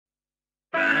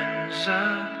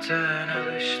zaten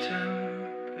alıştım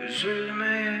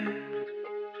üzülmeye.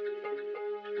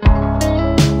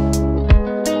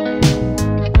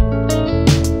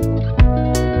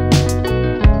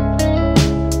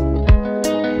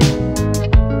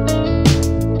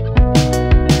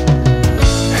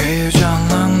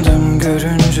 Heyecanlandım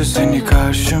görünce seni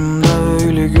karşımda,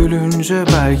 öyle gülünce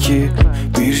belki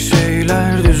bir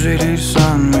şeyler düzelir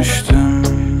sanmıştım.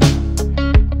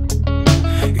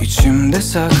 İçimde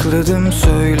sakladım,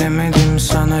 söylemedim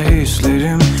sana,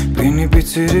 hislerim beni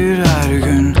bitirir her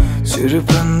gün.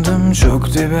 Çırpındım,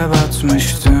 çok dibe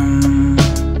batmıştım.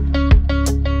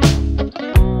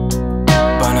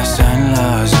 Bana sen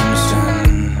lazımsın,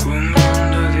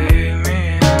 umurumda değil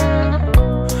miyim?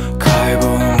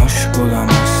 Kaybolmuş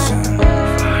bulamazsın,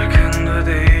 farkında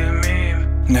değil miyim?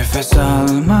 Nefes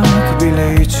almak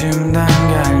bile içimden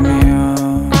gelmiyor.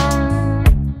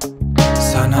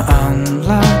 Sana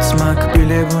anlatmak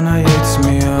bile buna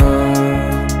yetmiyor.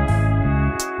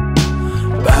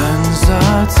 Ben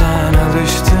zaten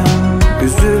alıştım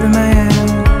üzülmeye.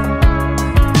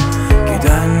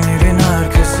 Gidenlerin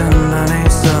arkasından el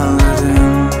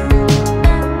salladım.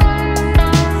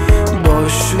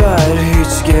 Boş ver,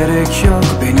 hiç gerek yok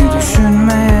beni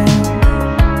düşünmeye.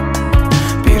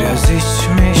 Biraz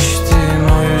içmiştim,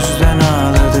 o yüzden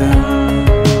ağladım.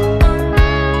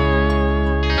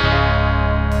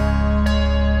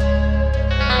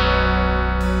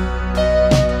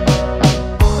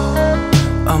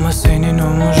 Ama senin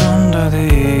umurunda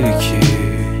değil ki.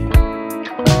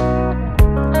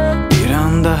 Bir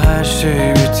anda her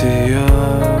şey bitiyor.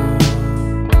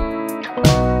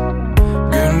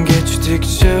 Gün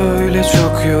geçtikçe öyle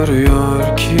çok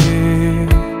yoruyor ki.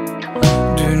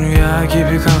 Dünya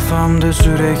gibi kafamda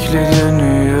sürekli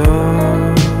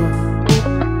dönüyor.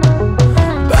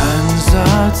 Ben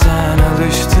zaten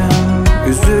alıştım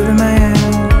üzülmeye.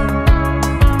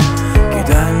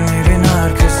 Gidenlerin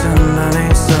arkasından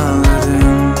el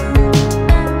salladım.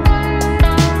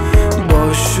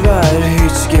 Boş ver,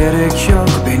 hiç gerek yok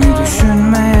beni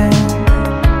düşünmeye.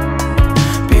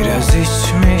 Biraz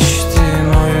içmiştim,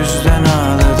 o yüzden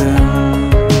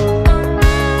ağladım.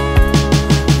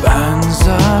 Ben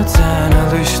zaten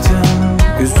alıştım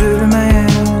üzülmeye.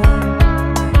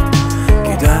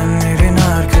 Gidenlerin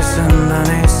arkasından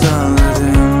el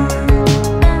salladım.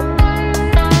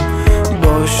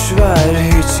 Boş ver,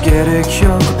 hiç gerek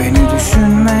yok beni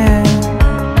düşünmeye.